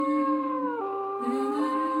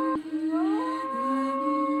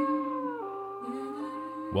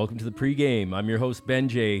Welcome to the pregame. I'm your host,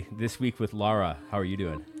 Benjay, this week with Laara. How are you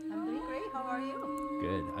doing? I'm doing great. How are you?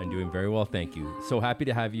 Good. I'm doing very well, thank you. So happy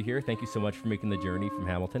to have you here. Thank you so much for making the journey from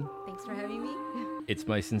Hamilton. Thanks for having me. It's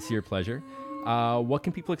my sincere pleasure. What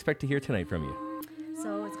can people expect to hear tonight from you?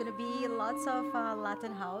 So it's going to be lots of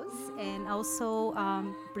Latin house and also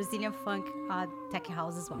Brazilian funk tech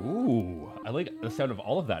house as well. Ooh, I like the sound of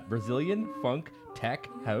all of that. Brazilian funk tech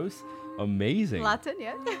house. Amazing. Latin,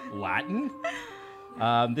 yeah. Latin?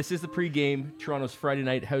 This is the pregame, Toronto's Friday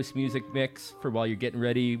night house music mix for while you're getting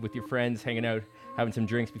ready with your friends, hanging out, having some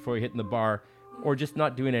drinks before you're hitting the bar, or just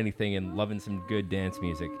not doing anything and loving some good dance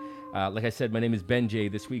music. Like I said, my name is Benjay,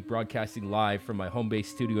 this week broadcasting live from my home-based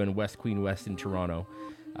studio in West Queen West in Toronto.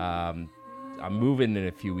 I'm moving in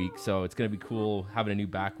a few weeks, so it's going to be cool having a new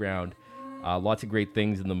background. Lots of great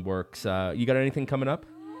things in the works. You got anything coming up?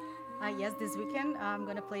 Yes, this weekend I'm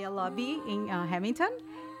going to play a lobby in Hamilton.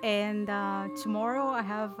 And tomorrow I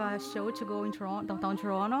have a show to go in downtown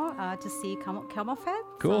Toronto to see Camargo.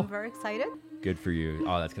 Cool. So I'm very excited. Good for you.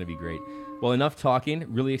 Oh, that's going to be great. Well, enough talking.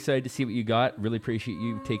 Really excited to see what you got. Really appreciate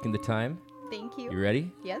you taking the time. Thank you. You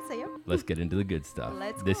ready? Yes, I am. Let's get into the good stuff.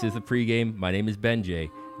 Let's This go. is the pregame. My name is Benjay.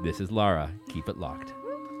 This is Laara. Keep it locked.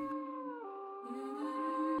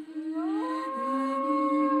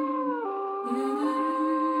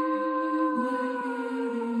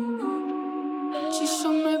 Te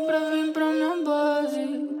chamei pra vir pra minha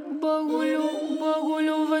base. O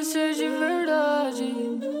bagulho vai ser de verdade.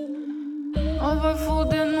 Nós vai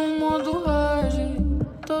foder no modo hard.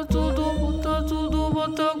 Tá tudo,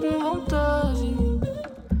 bota com vontade.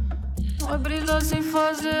 Nós brilha sem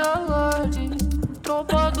fazer alarde.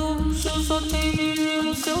 Tropa do Bruxo, só tem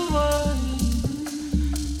menino selvagem.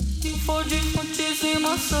 Se for de fonte sem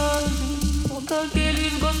massagem. Conta que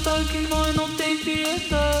eles gostam que nós não tem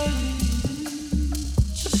piedade.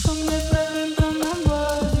 Chamei pra vir pra minha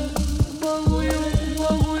base. O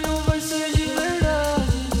bagulho vai ser de verdade.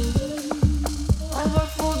 Nós vai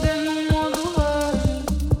foder no modo hard.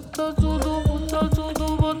 Tá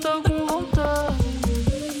tudo, bota com vontade.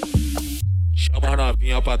 Chama a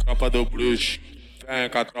novinha pra tropa do Bruxo. Vem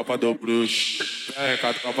com a tropa do Bruxo. Vem com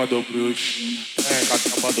a tropa do Bruxo. Vem com a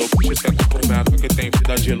tropa do Bruxo. Senta por meta que tem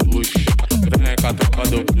vida de luxo. Vem com a tropa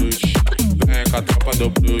do Bruxo. Vem com a tropa do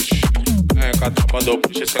Bruxo. Vem com a tropa do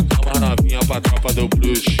Bruxo, senta uma novinha pra tropa do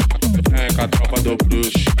Bruxo. Vem com a tropa do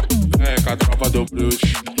Bruxo. Vem com a tropa do Bruxo.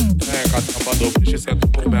 Vem com a tropa do Bruxo, senta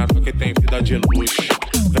por meta que tem vida de luxo.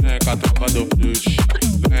 Vem com a tropa do Bruxo.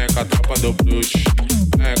 Vem com a tropa do Bruxo.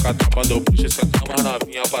 Vem com a tropa do Bruxo, senta uma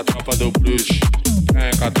novinha pra tropa do Bruxo.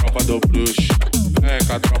 Vem com a tropa do Bruxo. Vem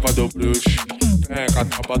com a tropa do Bruxo. Vem com a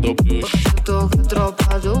tropa do Bruxo. Eu tô com a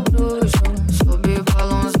tropa do Bruxo. Sobe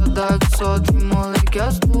balançada que só tem moleque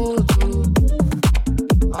astuto.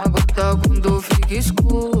 Água tá quando fica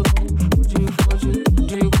escuro.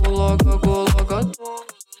 Fode, coloca tudo.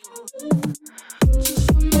 Te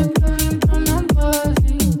chamei pra vir pra minha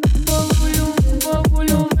base. O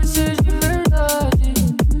bagulho vai ser de verdade.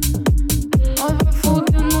 Nós vai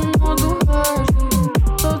foder no modo hard.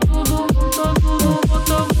 Tá tudo,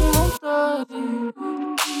 bota com vontade.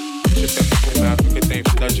 Senta por meta que tem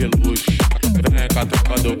vida de luxo. Vem com a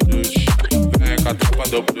tropa do Bruxo. Vem com a tropa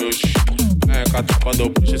do Bruxo. Vem com a tropa do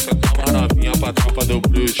Bruxo, senta uma novinha pra tropa do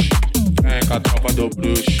Bruxo. Vem com a tropa do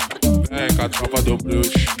Bruxo. Vem com a tropa do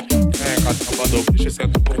Bruxo. Vem com a tropa do Bruxo,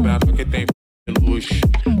 senta por meta que tem luxo.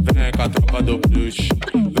 Vem com a tropa do Bruxo.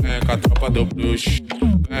 Vem com a tropa do Bruxo.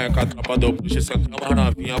 Vem com a tropa do Bruxo, senta uma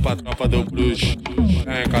novinha pra tropa do Bruxo.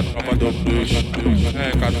 Vem com a tropa do Bruxo.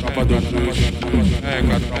 Vem com a tropa do Bruxo. Vem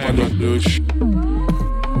com a tropa do Bruxo.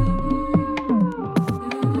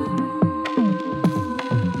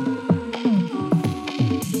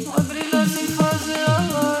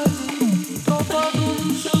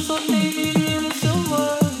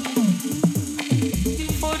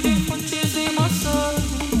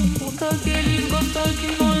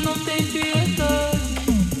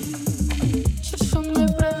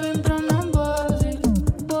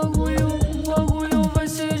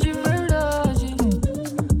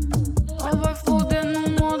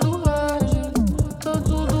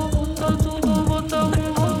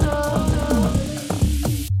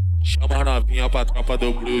 Pra tropa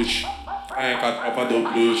do Bruxo, vem com a tropa do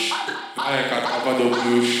Bruxo, vem com a tropa do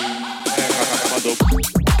Bruxo, vem com a tropa do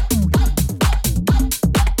Bruxo,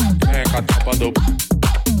 vem com a tropa do Bruxo,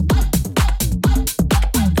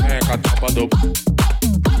 vem com a tropa do Bruxo,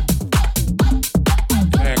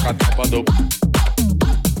 vem com a tropa do Bruxo,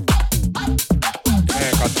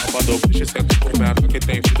 vem com a tropa do Bruxo, senta por meta que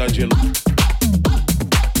tem vida de luxo.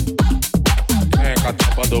 Vem com a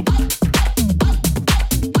tropa do Bruxo.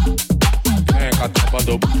 Vem com a tropa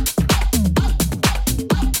do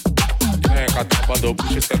Vem com a tropa do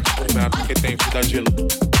bruxo, esse é movimento que tem vida de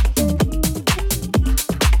luz.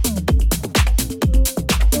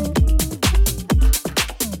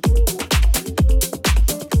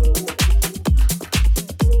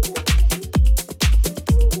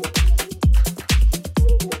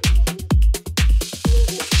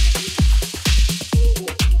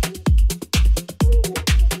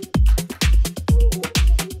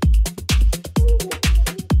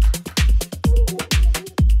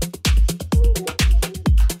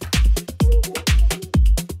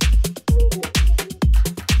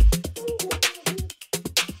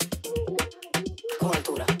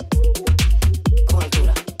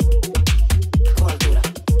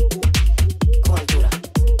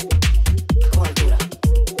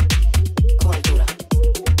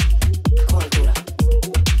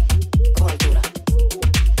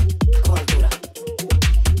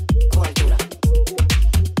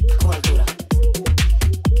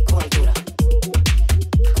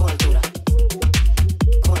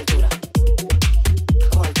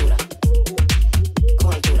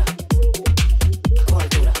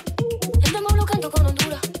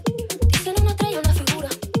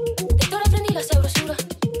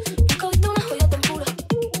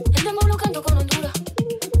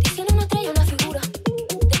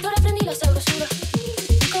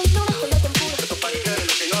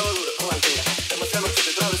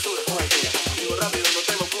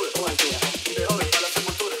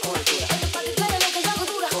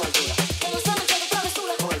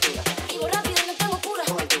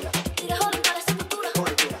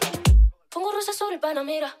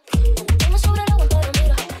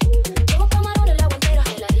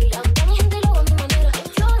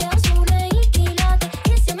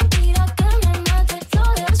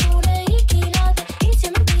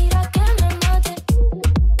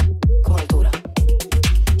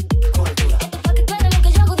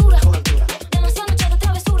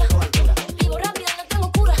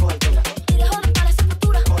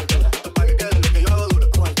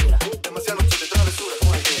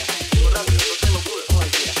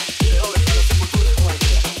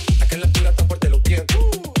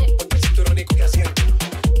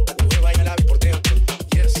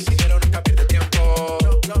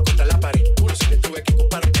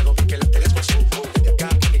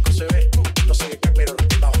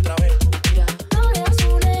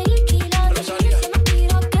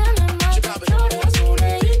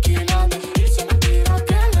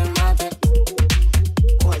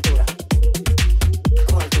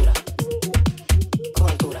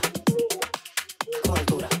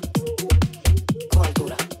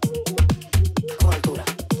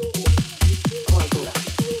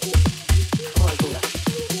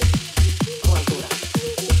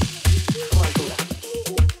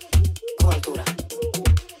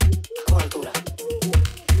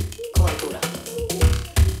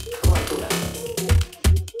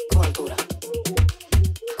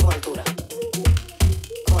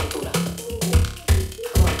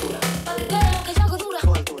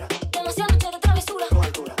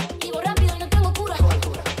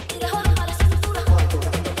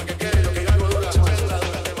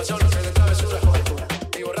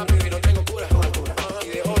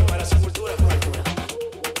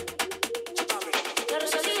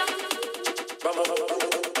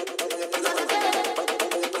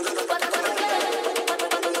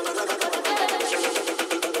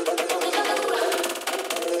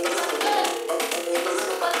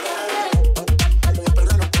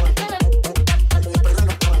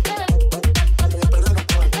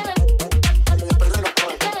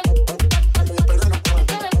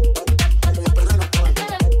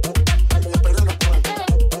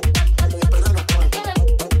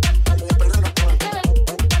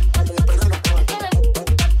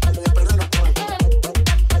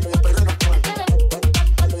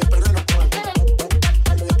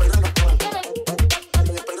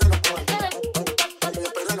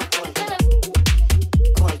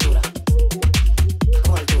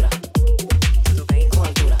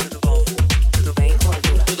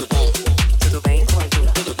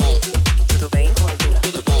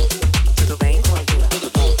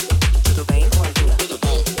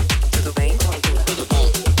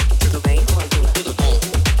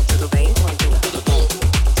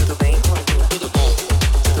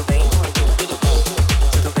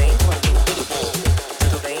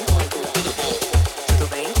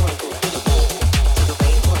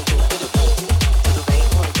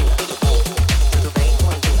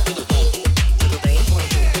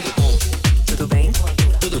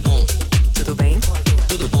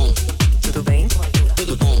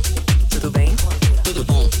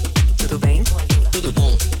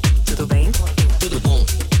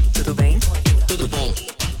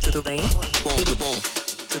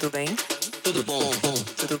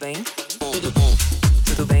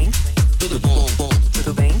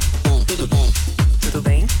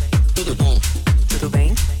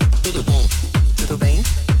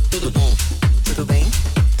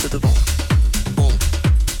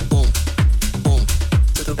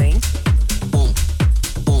 Tudo bem? Bom,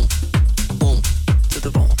 bom, bom.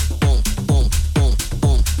 Tudo bom? Bom, bom, bom,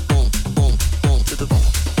 bom, bom, bom, bom. Tudo bom?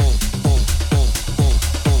 Bom, bom, bom, bom,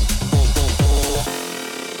 bom, bom, bom, bom.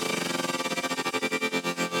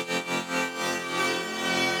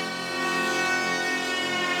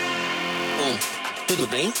 Bom, tudo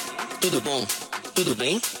bem? Tudo bom? Tudo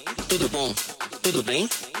bem? Tudo bom? Tudo bem?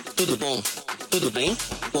 Tudo bom? Tudo bem?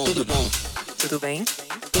 Bom, tudo bom? Tudo bem?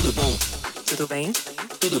 Tudo bom? Tudo bem?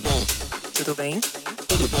 Tudo bom? Tudo bem?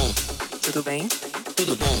 Tudo bom? Tudo bem?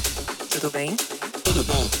 Tudo bom? Tudo bem? Tudo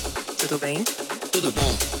bom? Tudo bem? Tudo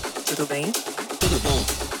bom? Tudo bem? Tudo bom?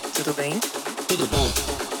 Tudo bem? Tudo bom?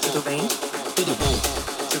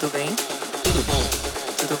 Tudo bem? Tudo bom?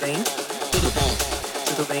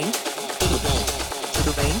 Tudo bem? Tudo bom?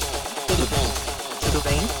 Tudo bem? Tudo bom?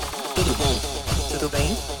 Tudo bem? Tudo bom? Tudo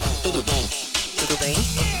bem? Tudo bom? Tudo bem?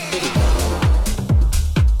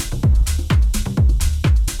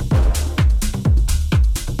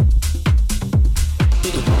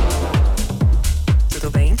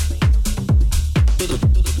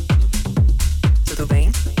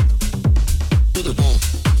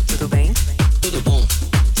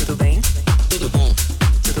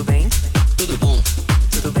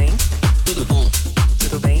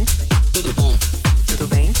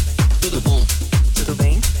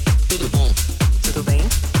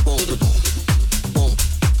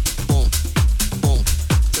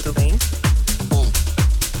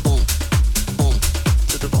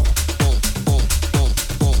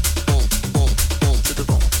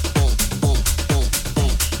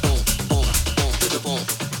 Tudo bom?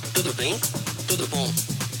 Tudo bem? Tudo bom?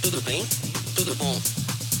 Tudo bem? Tudo bom?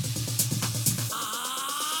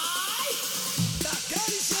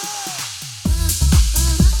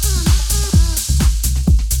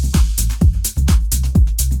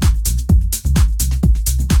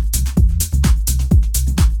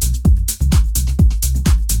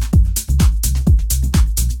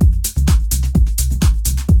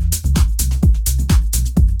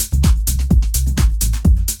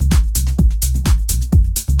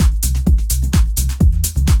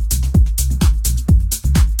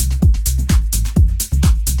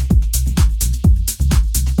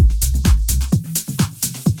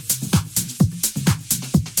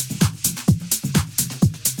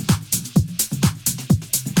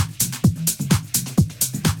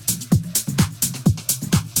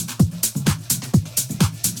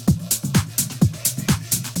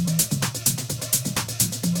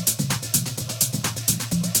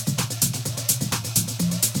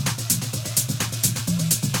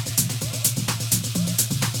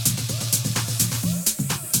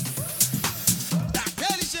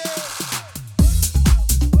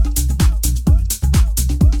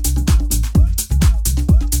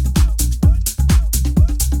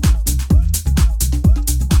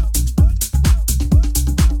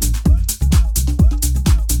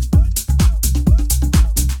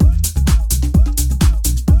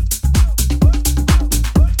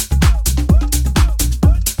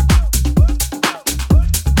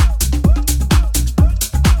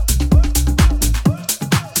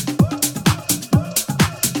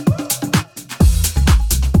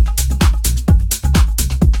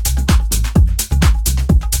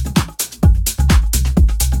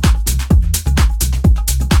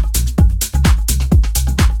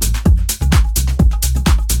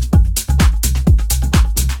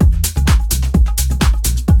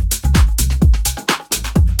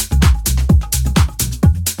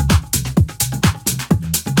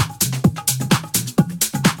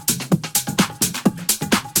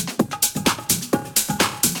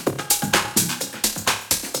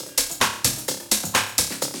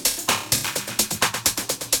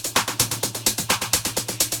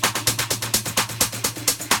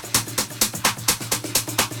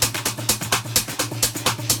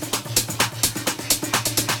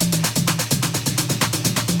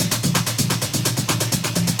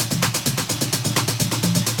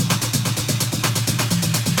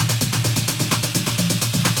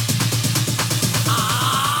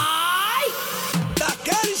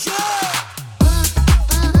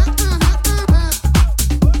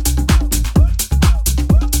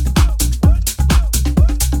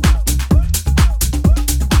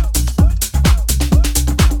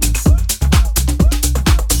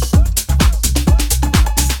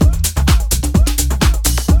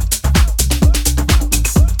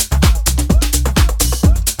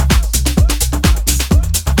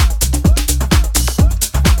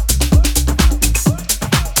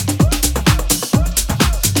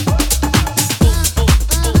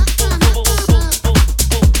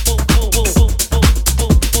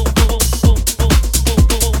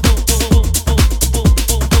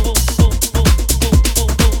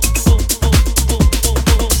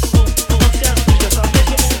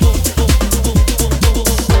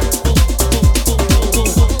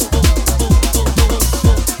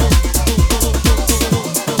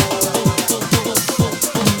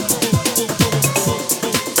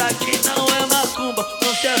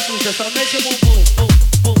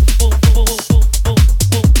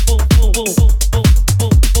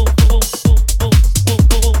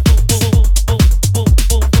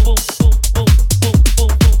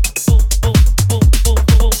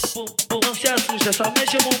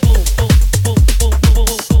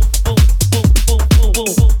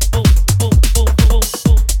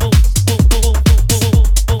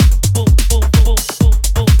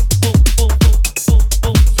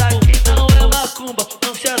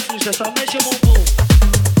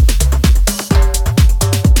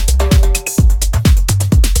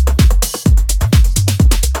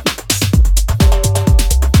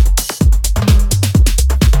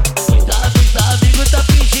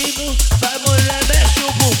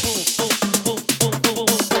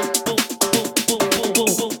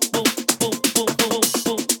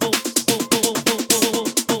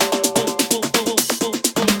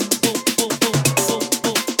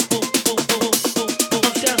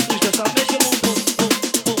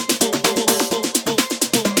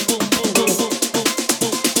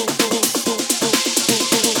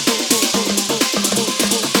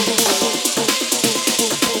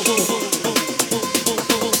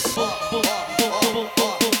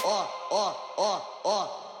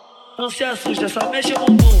 se assusta, só mexe o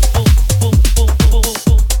bumbum.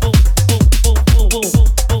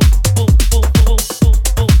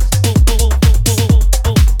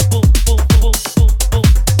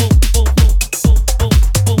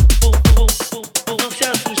 Não se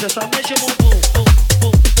assusta, só mexe o bumbum.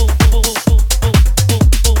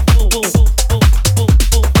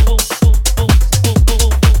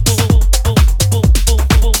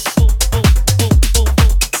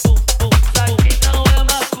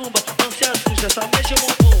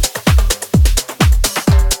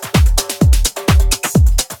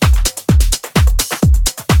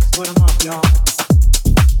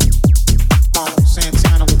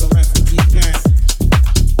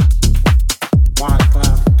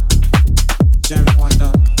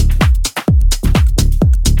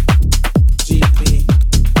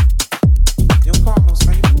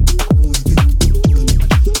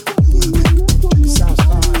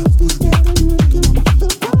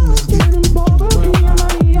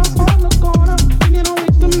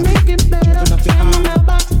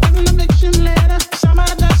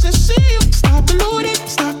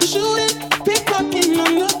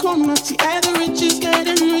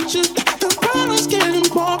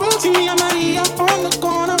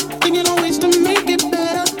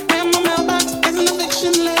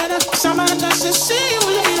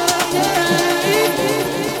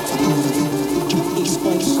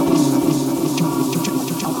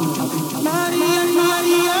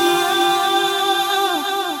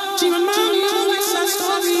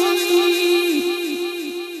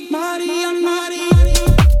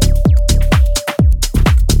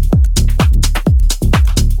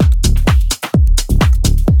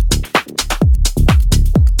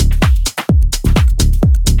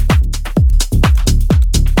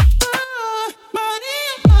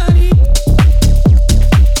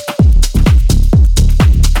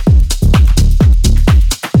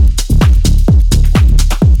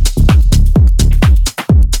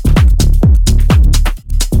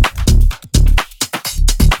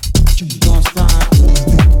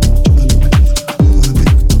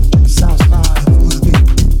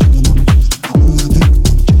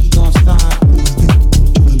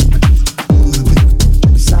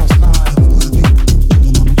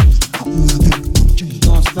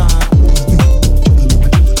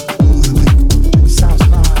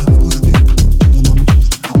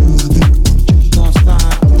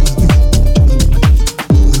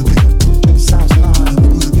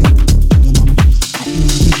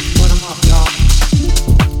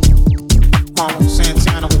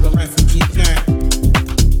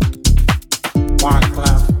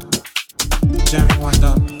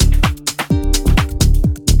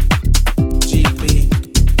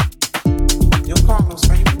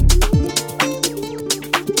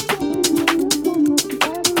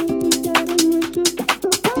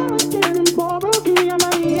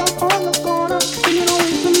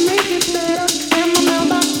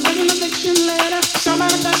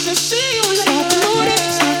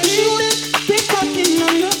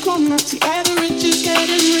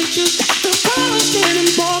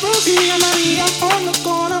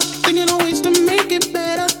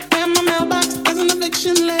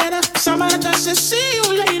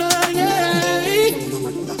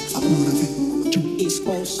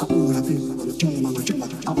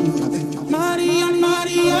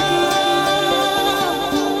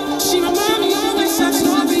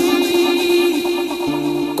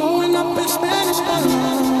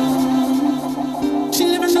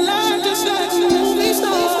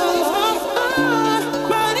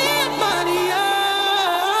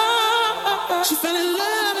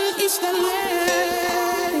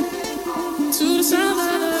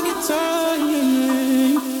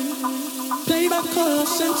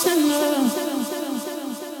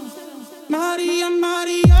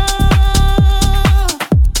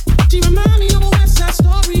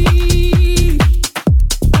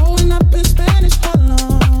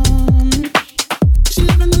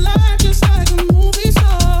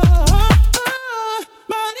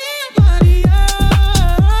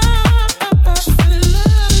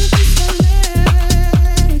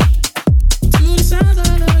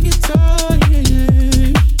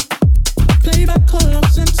 Play by color,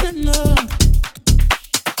 Santana.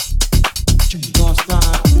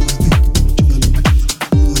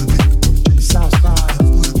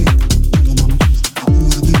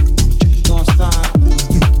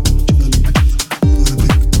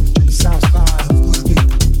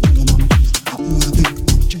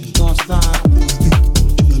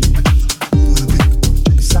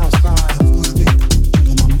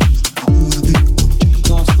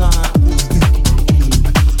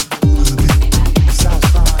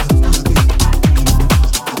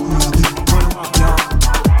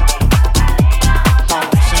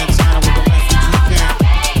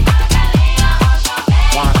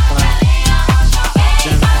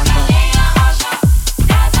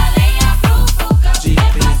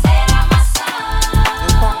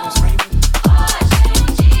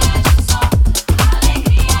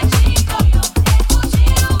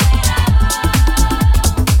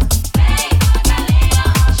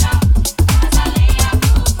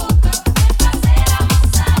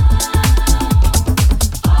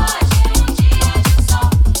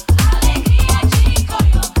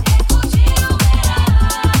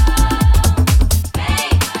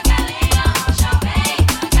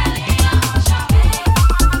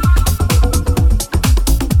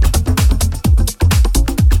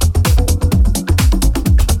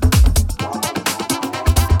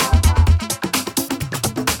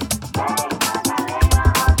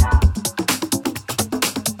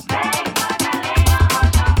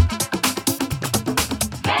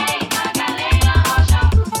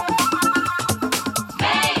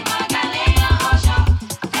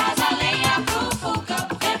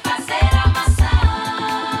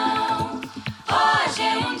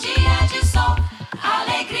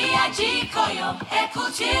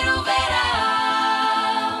 curtir o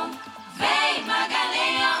verão. Vem,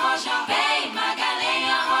 Magalenha Roja, vem,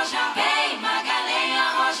 Magalenha Roja, vem, Magalenha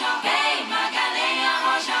Roja, vem, Magalenha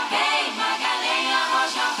Roja, vem, Magalenha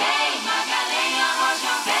Roja, vem, Magalenha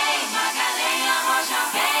Roja, vem, Magalenha Roja,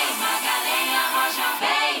 vem, Magalenha Roja,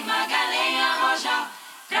 vem, Magalenha Roja.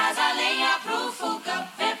 Traz a lenha pro fogão,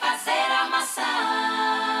 vem fazer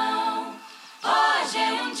armação. Hoje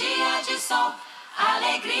é um dia de sol,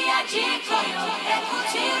 alegria de cloro, é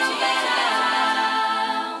curtir o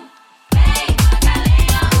verão. Vem,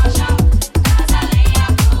 Magalenha Roja, traz a lenha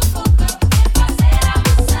pro fogão, vem fazer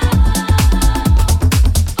armação.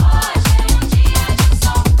 Hoje é um dia de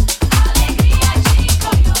sol, alegria de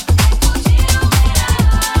cloro, é curtir o verão.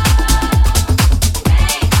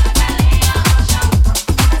 Vem, Magalenha Roja,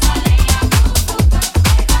 traz a lenha pro fogão,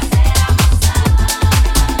 vem fazer armação.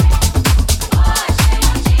 Hoje é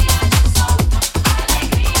um dia de sol,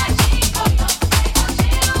 alegria de cloro, é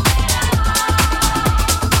curtir o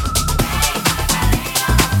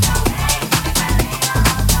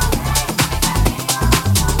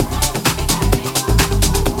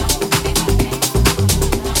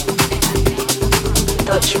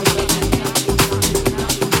Touch me,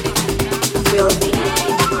 feel me,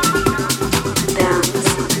 dance.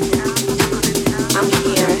 I'm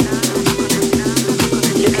here,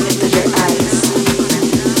 looking into your eyes,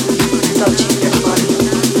 touching your body.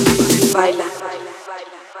 Baila,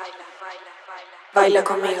 baila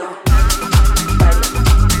conmigo.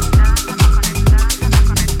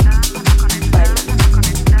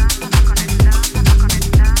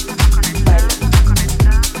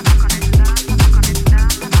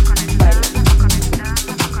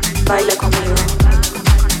 Baila conmigo.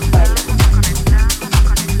 Baila.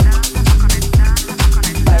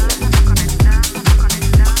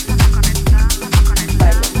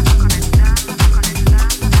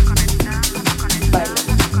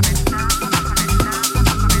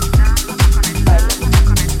 Baila.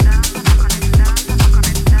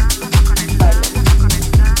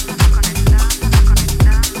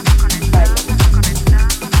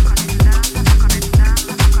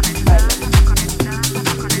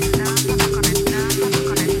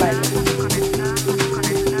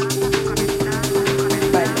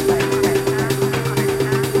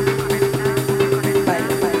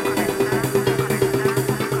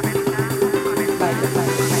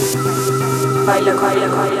 Baila. Baila, baila,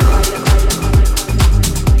 baila, baila.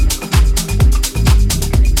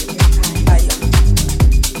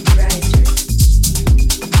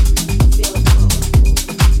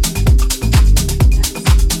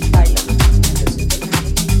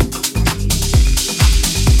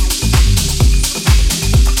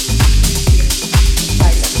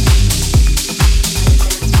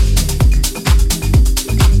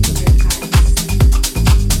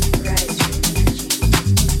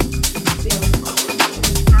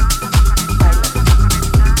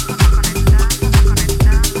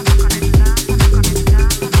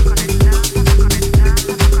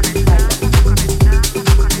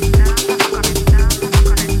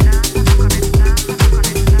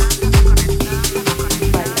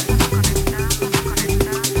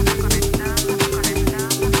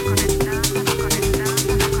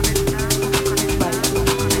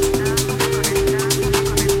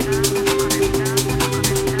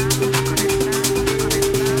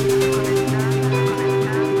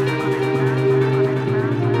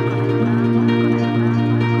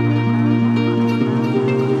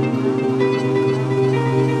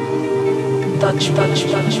 Touch, touch,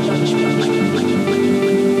 touch, touch, touch.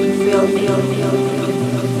 Feel me,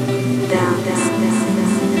 down,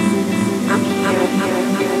 I'm here,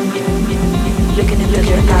 looking into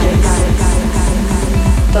your eyes.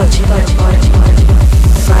 Touch, touch, touch, touch.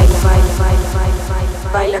 Baila, baila, baila, baila, baila,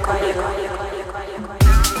 baila conmigo.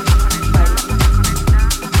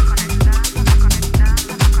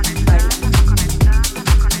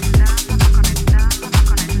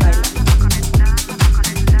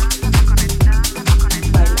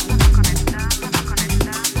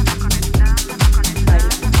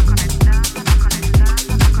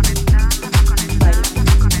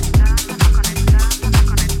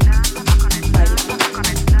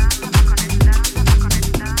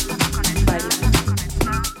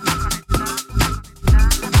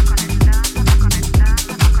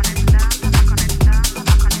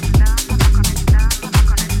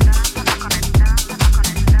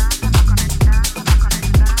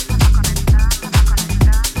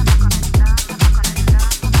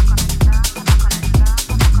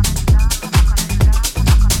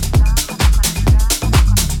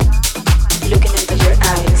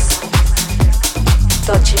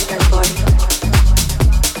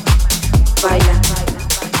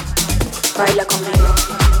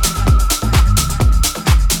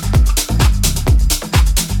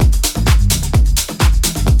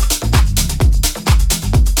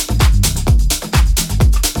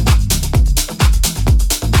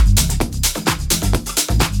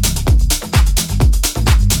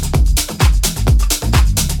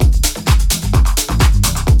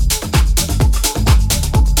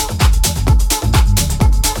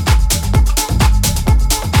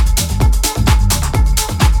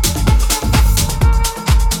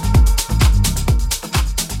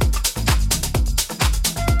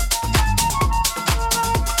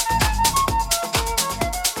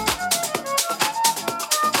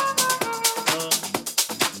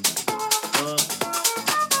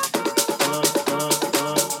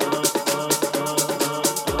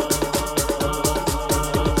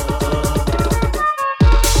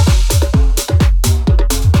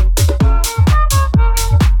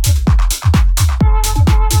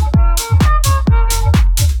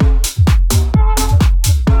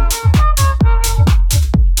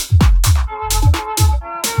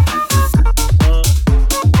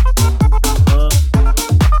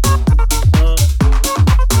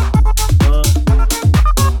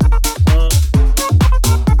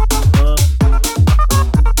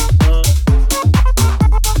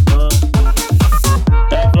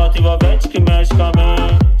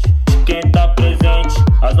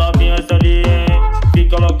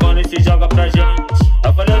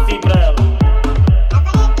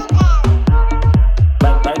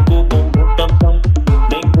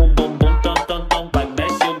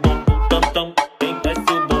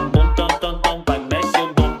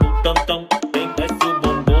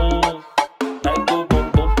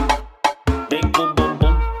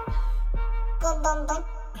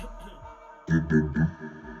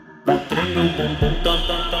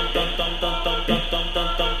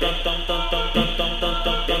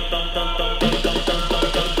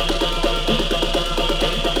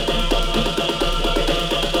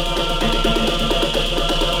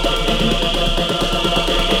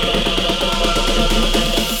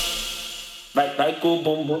 Vai com o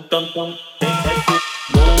bumbum tam tam.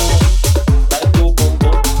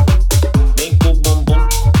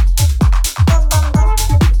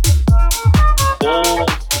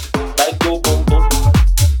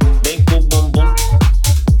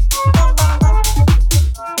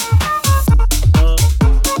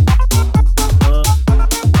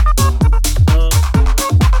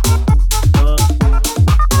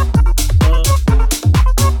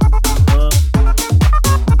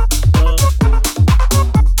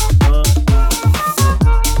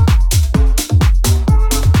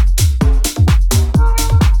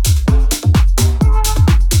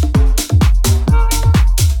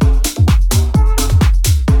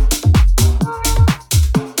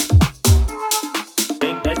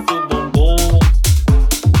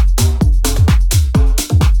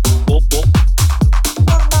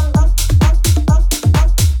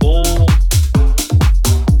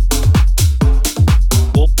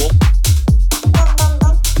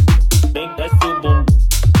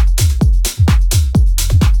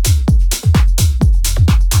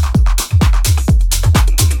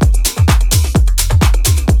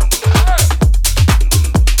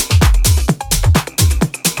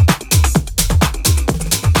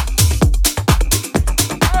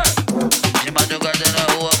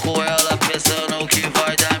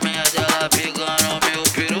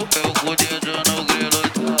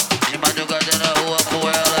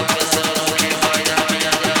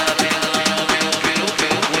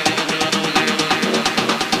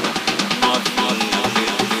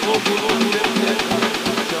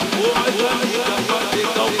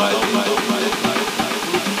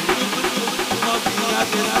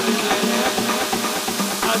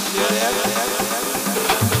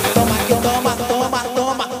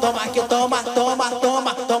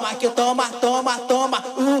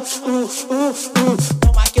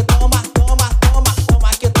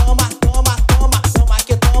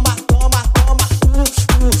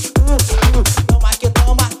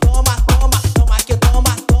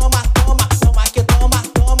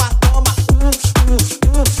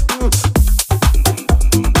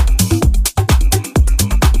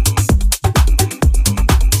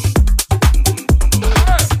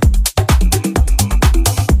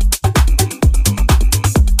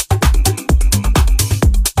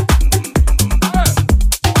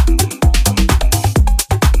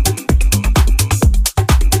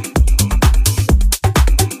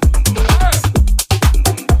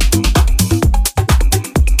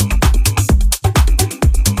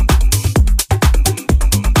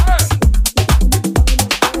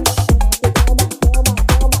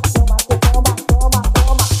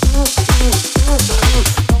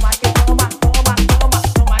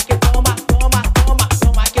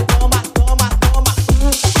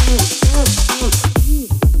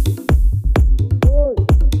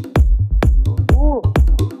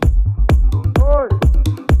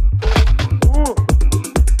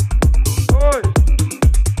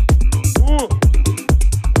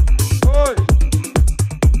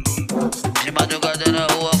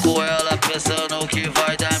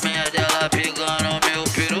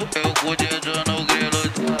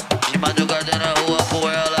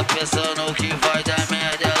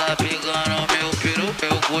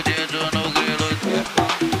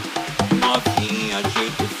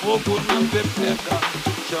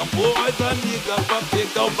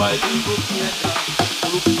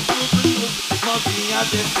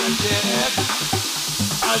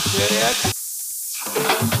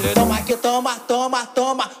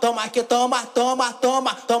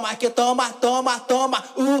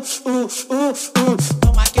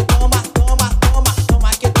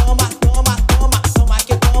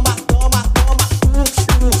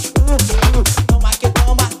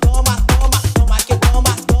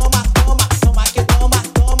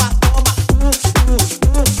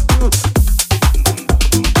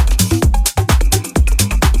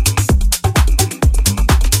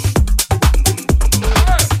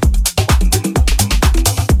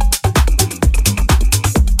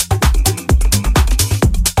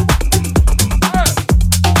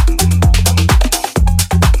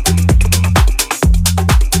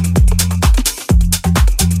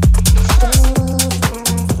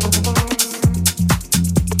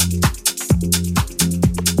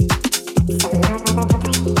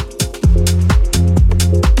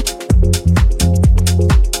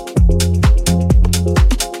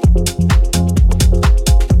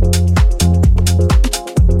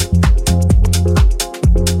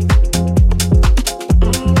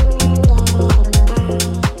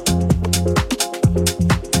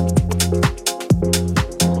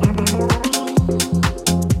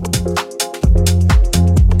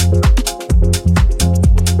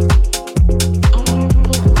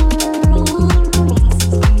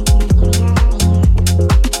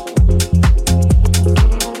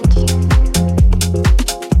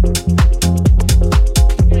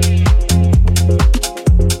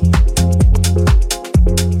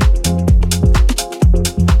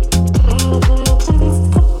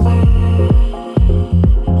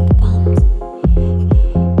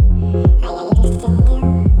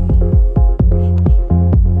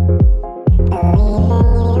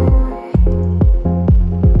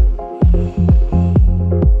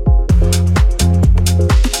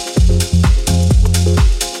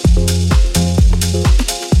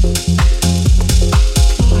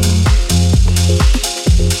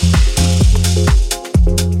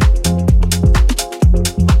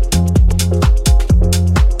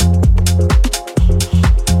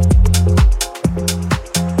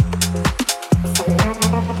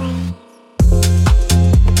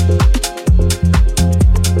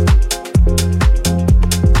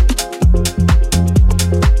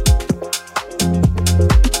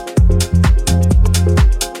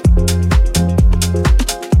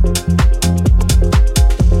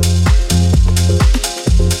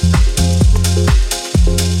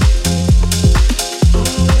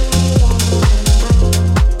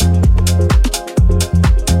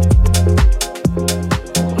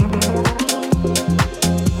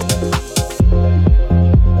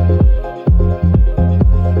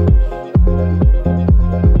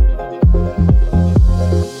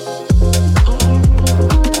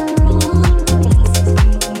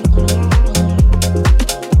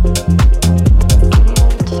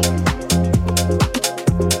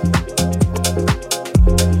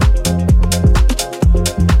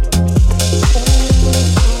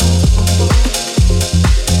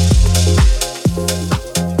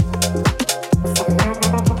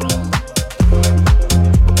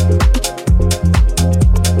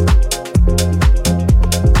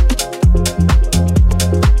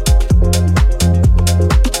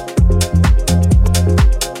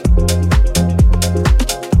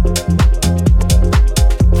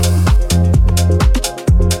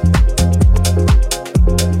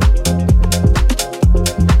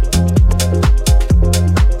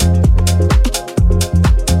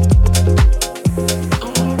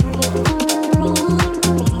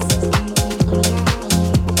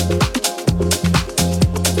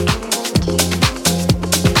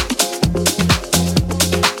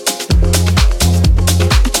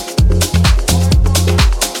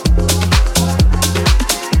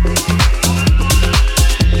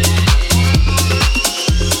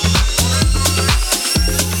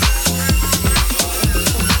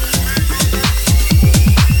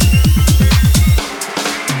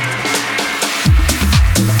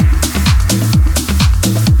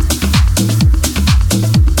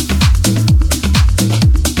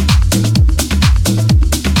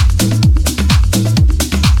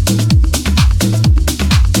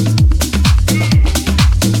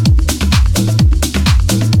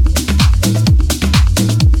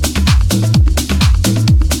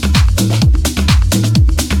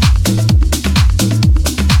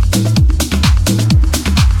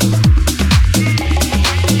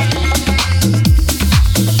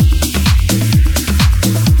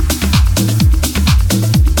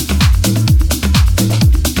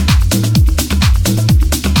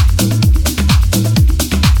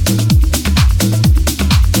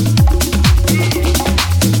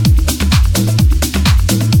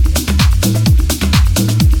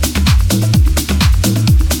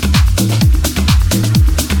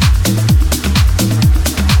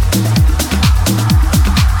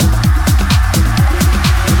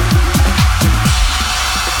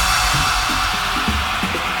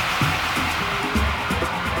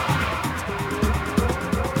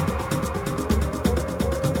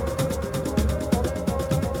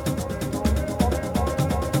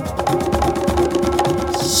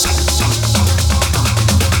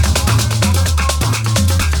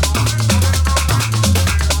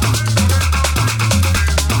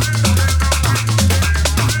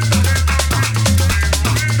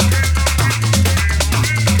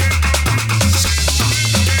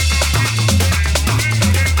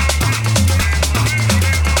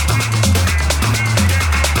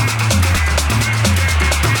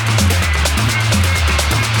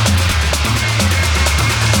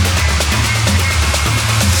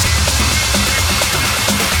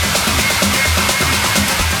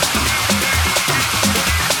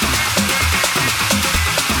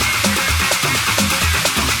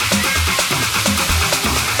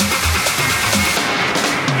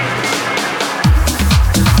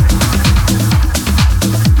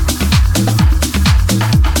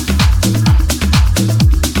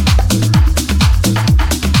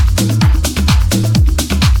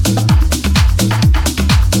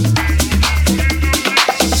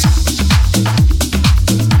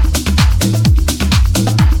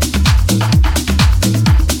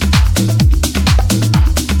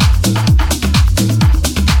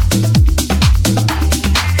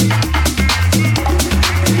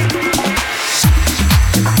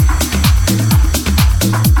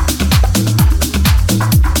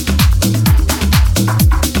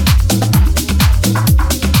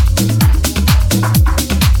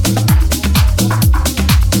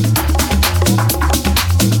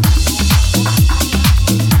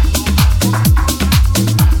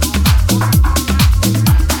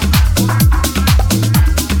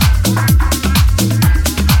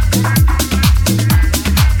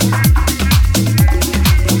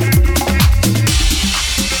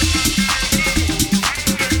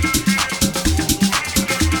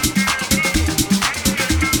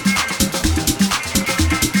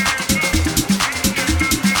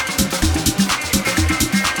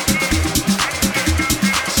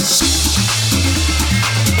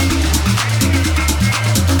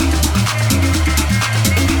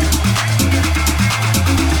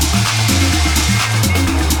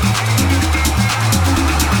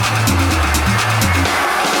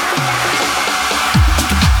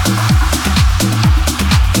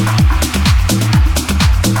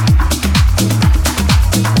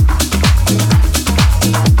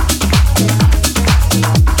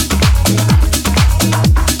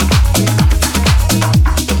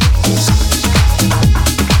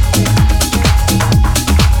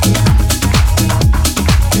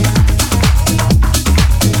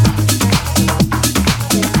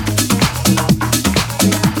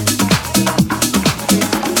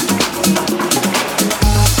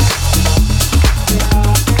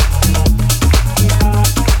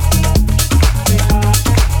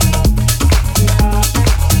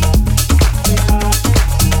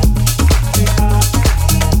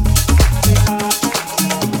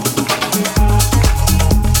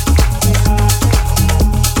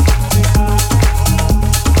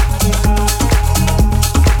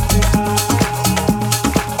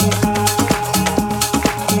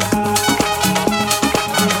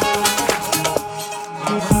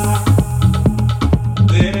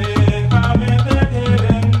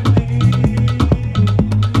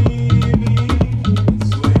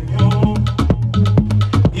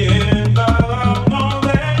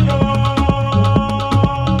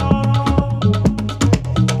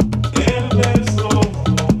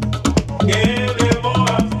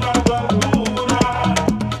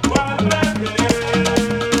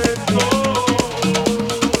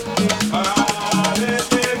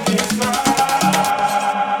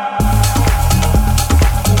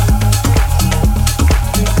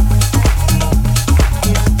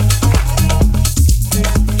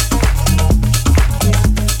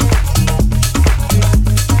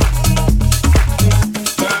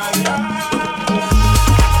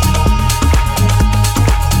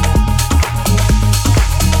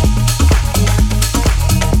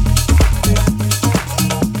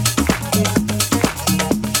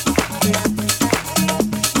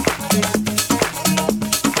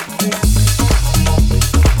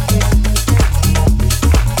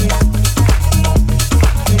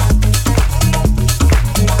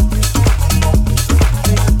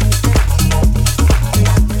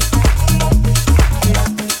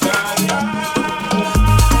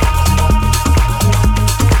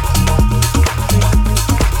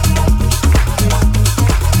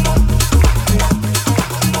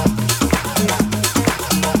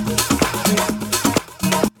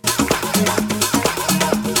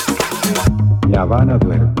 Habana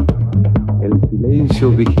duerme. El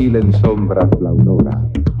silencio vigila en sombras la aurora.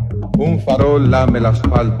 Un farol lame el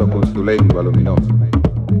asfalto con su lengua luminosa.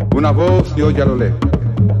 Una voz se oye a lo lejos.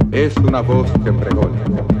 Es una voz que pregona.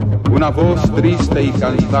 Una voz triste y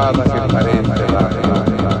cansada que parece dar.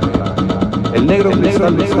 El negro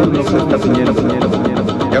cristal de sur se está ciñendo.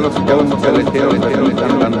 Ya los pomos celeteros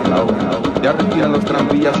resultan dando la hora. Ya respiran los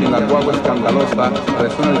tranvías y en la guagua escandalosa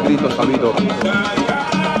resuena el grito sabido.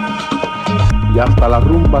 Y hasta la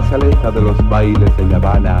rumba se aleja de los bailes de La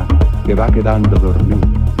Habana que va quedando dormida.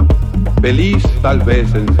 Feliz tal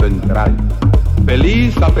vez en su entraña,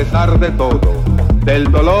 feliz a pesar de todo, del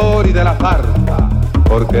dolor y de la farsa,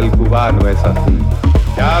 porque el cubano es así,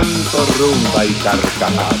 llanto, rumba y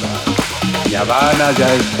carcajada. Mi Habana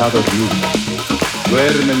ya está dormida,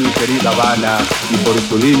 duerme mi querida Habana y por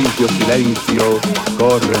su limpio silencio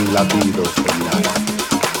corren latidos en mi alma.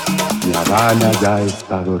 Mi Habana ya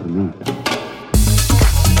está dormida.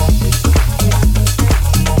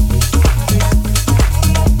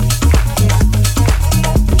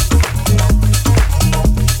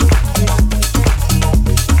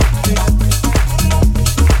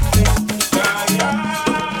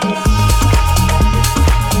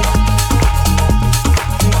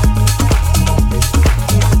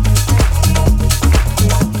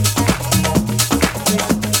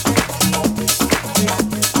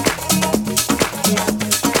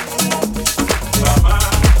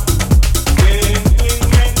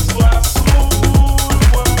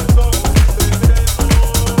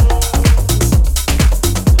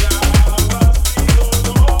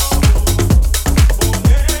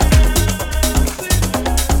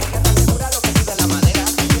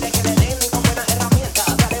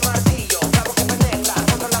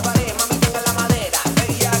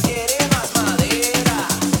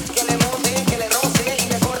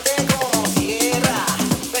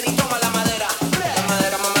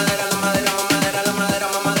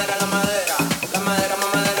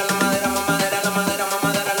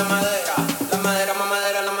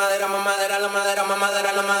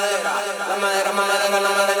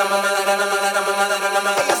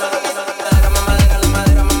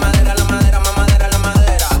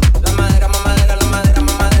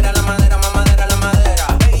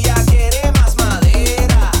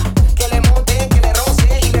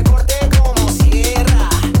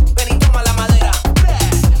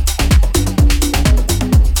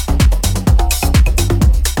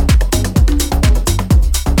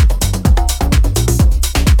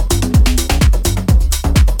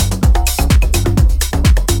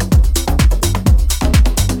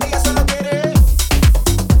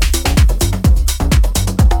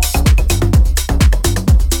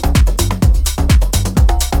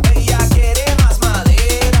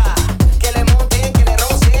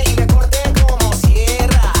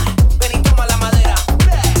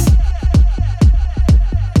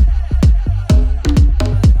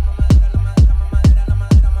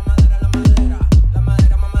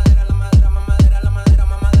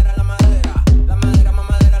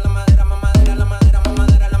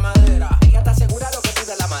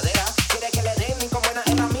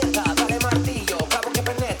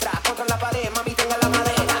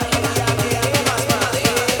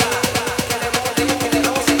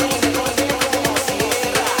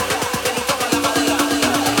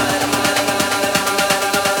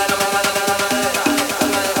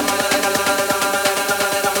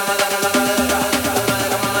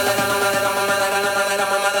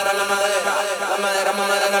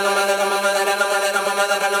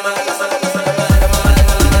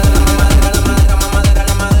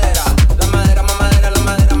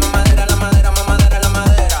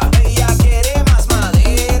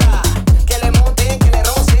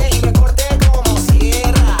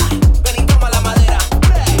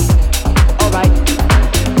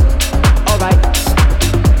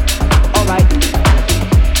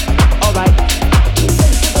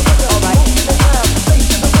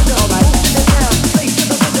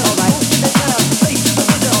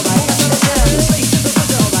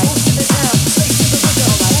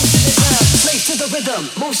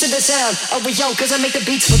 Oh, we yo, cause I make the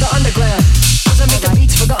beats for the underground. Cause I make the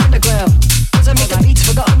beats for the underground. Cause I make the beats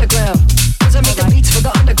for the underground. Cause I make the beats for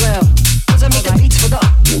the underground. Cause I make the beats for the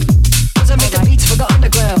Cause I make the beats for the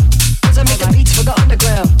underground. Cause I make the beats for the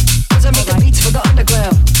underground. Cause I make the beats for the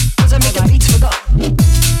underground. Cause I make the beats for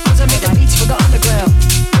the Cause I make the beats for the underground.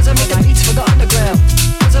 Cause I make the beats for the underground.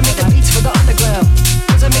 Cause I make the beats for the underground.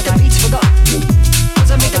 Cause I make the beats for the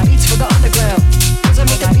Cause I make the beats for the underground. Cause I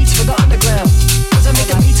make the beats for the underground. Cause I make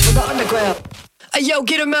the beats for the underground. Hey yo,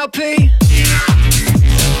 get him out, P.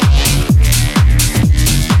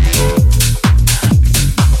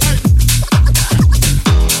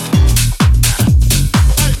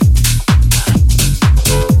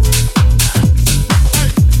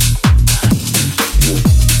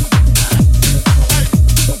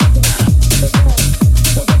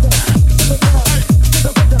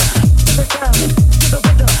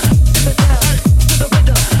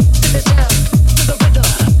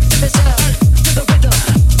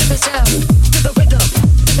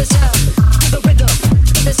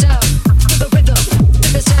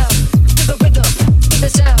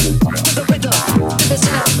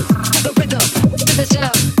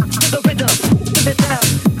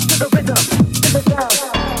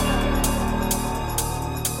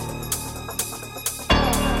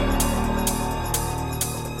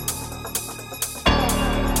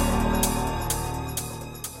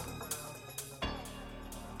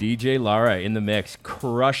 DJ Laara in the mix,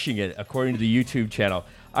 crushing it according to the YouTube channel.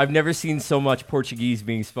 I've never seen so much Portuguese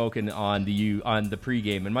being spoken on the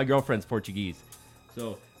pregame, and my girlfriend's Portuguese.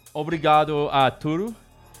 So, obrigado a tudo.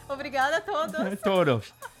 Obrigada a todos.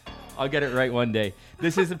 Todos. I'll get it right one day.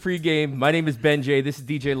 This is the pregame. My name is Benjay. This is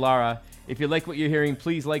DJ Laara. If you like what you're hearing,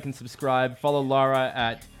 please like and subscribe. Follow Laara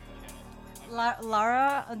at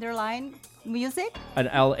Laara _music. An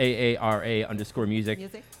LAARA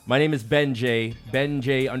 _music. My name is Benjay.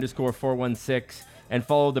 Benjay _416. And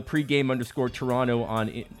follow the pregame _Toronto on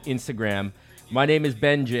Instagram. My name is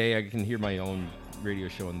Benjay. I can hear my own radio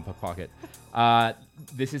show in the pocket.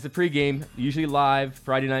 This is the pregame, usually live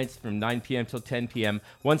Friday nights from 9 p.m. till 10 p.m.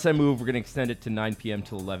 Once I move, we're going to extend it to 9 p.m.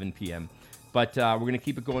 till 11 p.m. But we're going to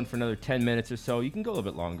keep it going for another 10 minutes or so. You can go a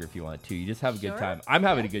little bit longer if you want to. You just have a good time. I'm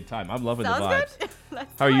having a good time. I'm loving the vibes. Good.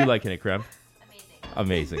 How are you liking it, Krem?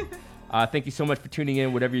 Amazing. Thank you so much for tuning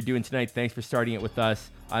in. Whatever you're doing tonight, thanks for starting it with us.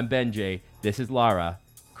 I'm Benjay. This is Laara.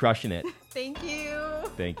 Crushing it. Thank you.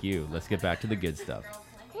 Thank you. Let's get back to the good stuff.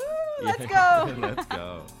 Woo, let's go. Let's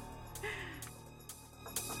go.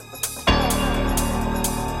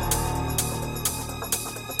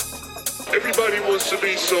 Everybody wants to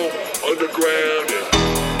be so underground,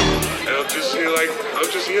 and I'm just here like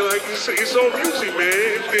it's all music, man.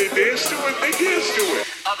 If they dance to it, they dance to it.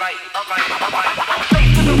 All right.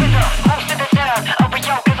 Face to the window, most of the sound. Over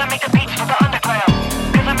yo, 'cause I make the beats for the underground.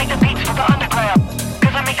 'Cause I make the beats for the underground.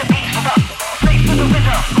 'Cause I make the beats for the face to the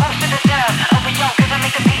window, most of the sound. Over yo, 'cause I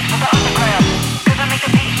make the beats for the underground. 'Cause I make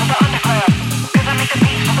the beats for the underground. 'Cause I make the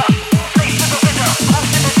beats for the face to the window,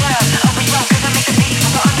 most of the sound. Over yo, 'cause I make the beats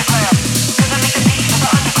for the underground. 'Cause I make the beats for the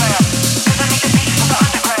underground. 'Cause I make the beats for the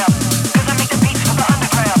underground. 'Cause I make the beats for the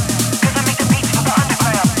underground. 'Cause I make the beats for the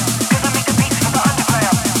underground. 'Cause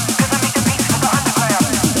I make the beats for the underground. 'Cause I make the beats for the underground. 'Cause I make the beats for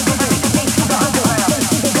the underground.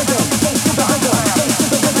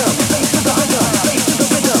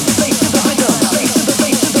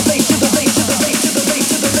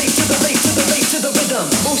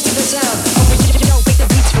 Most of the sound, over yo, make the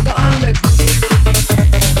beats for the underground.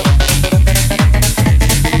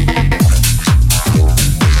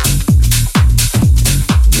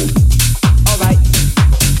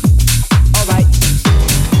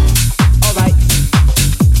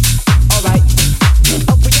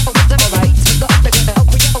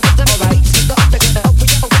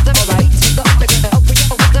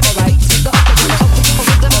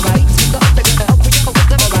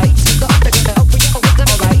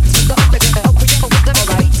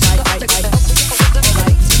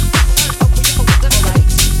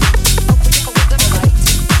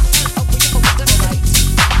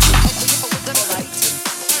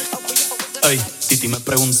 Titi me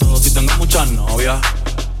preguntó si tengo muchas novias.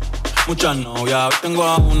 Muchas novias, hoy tengo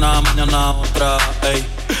a una, mañana a otra, ey.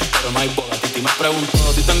 Pero no hay boda. Titi me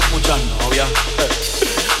preguntó si tengo muchas novias.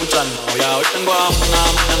 Muchas novias, hoy tengo a una,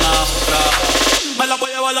 mañana a otra. Me la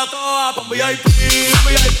voy a llevar a todas pa' un VIP,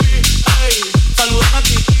 ey. Saluden a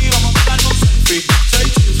Titi, vamos a tirarnos un selfie. Say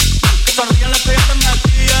cheese, que sonrían las que ya te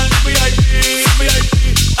metí en VIP,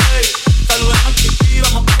 ey. Saluden a Titi,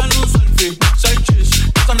 vamos a tirarnos un selfie. Say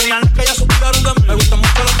cheese, que sonrían las que ya supieron de mí. Me gustan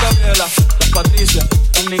mucho las Gabriela, las Patricia,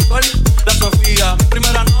 el Nicole, la Sofía. Mi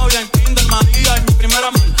primera novia en Kinder María y mi primera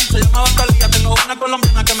amor se llamaba Talía. Tengo una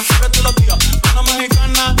colombiana que me escribe todos los días. Una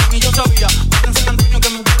mexicana ni yo sabía. Otra en San Antonio que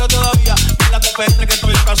me quiere todavía. Y la TPS que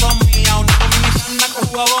estoy caso mía. Una dominicana que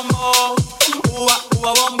juega bombón. Uva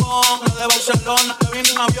bombón. La de Barcelona que viene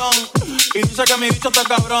en avión. Y dice que mi bicho está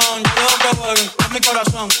cabrón. Yo dejo que jueguen con mi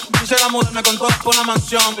corazón. Quisiera mudarme con todas por la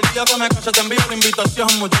mansión. El día que me case te envío la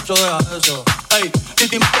invitación. Muchacho, deja eso. Ey,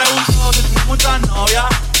 Titi me preguntó si tengo muchas novias.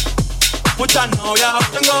 Muchas novias, hoy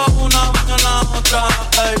tengo una, mañana otra,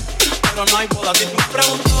 ey. Pero no hay boda. Titi me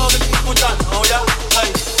preguntó si tengo muchas novias,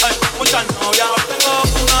 ey. Muchas novias, hoy tengo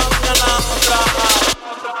una, mañana otra.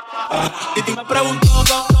 Titi me preguntó,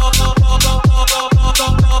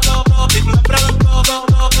 Titi me preguntó,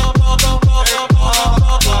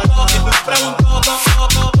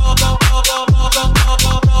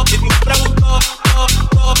 Titi me preguntó,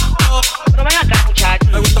 Pero ven acá,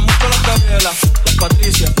 muchacho. me gustan mucho las Gabriela, las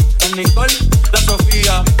Patricia, el Nicole, la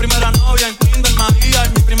Sofía. Mi primera novia en Kinder María y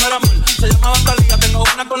mi primera amor se llamaba Talía. Tengo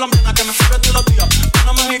una colombiana que me escribe todos los días.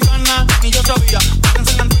 Una mexicana ni yo sabía. Otra en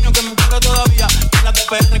San Antonio que me quiere todavía. Y la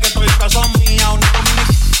TPR que estoy caso mía. Una dominicana.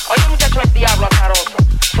 Oye, muchacho, el diablo azaroso.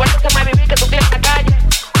 Suéltate más vivir que tú tienes en la calle.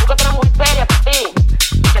 Búscate una mujer seria para ti.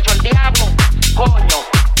 Muchacho, el diablo. Coño.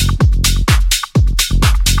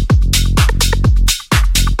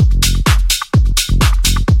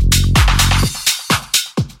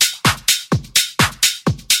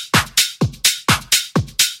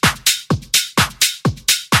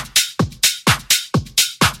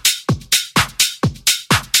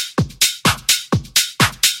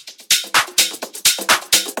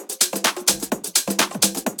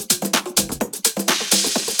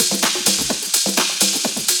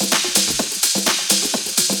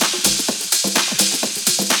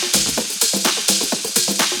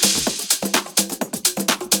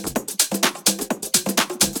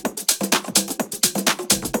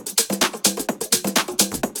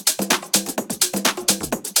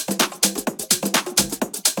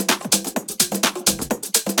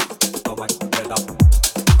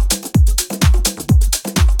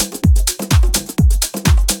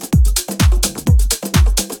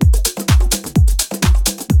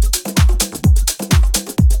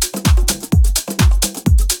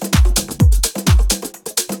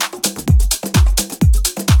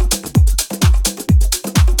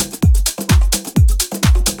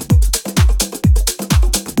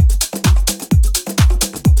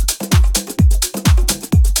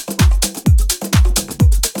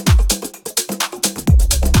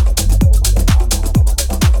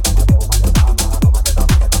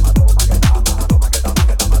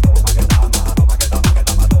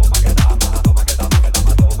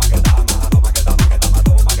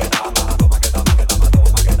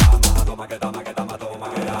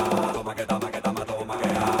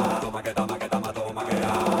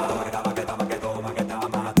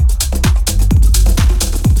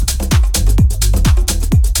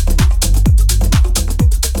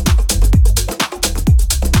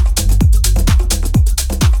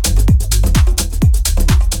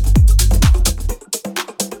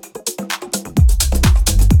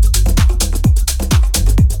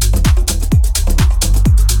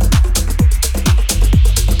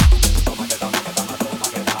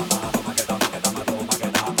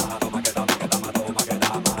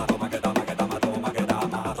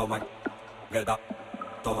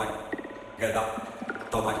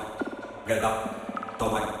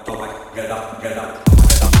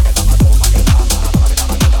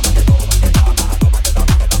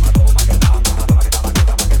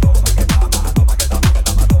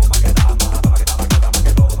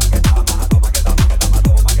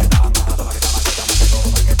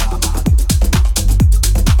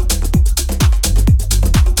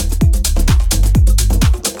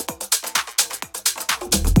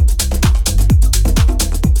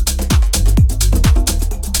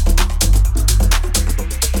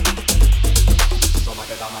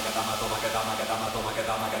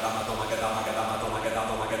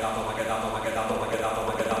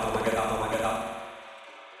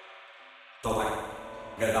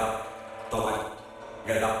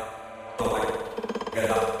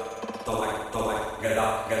 get it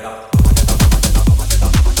up, get it up.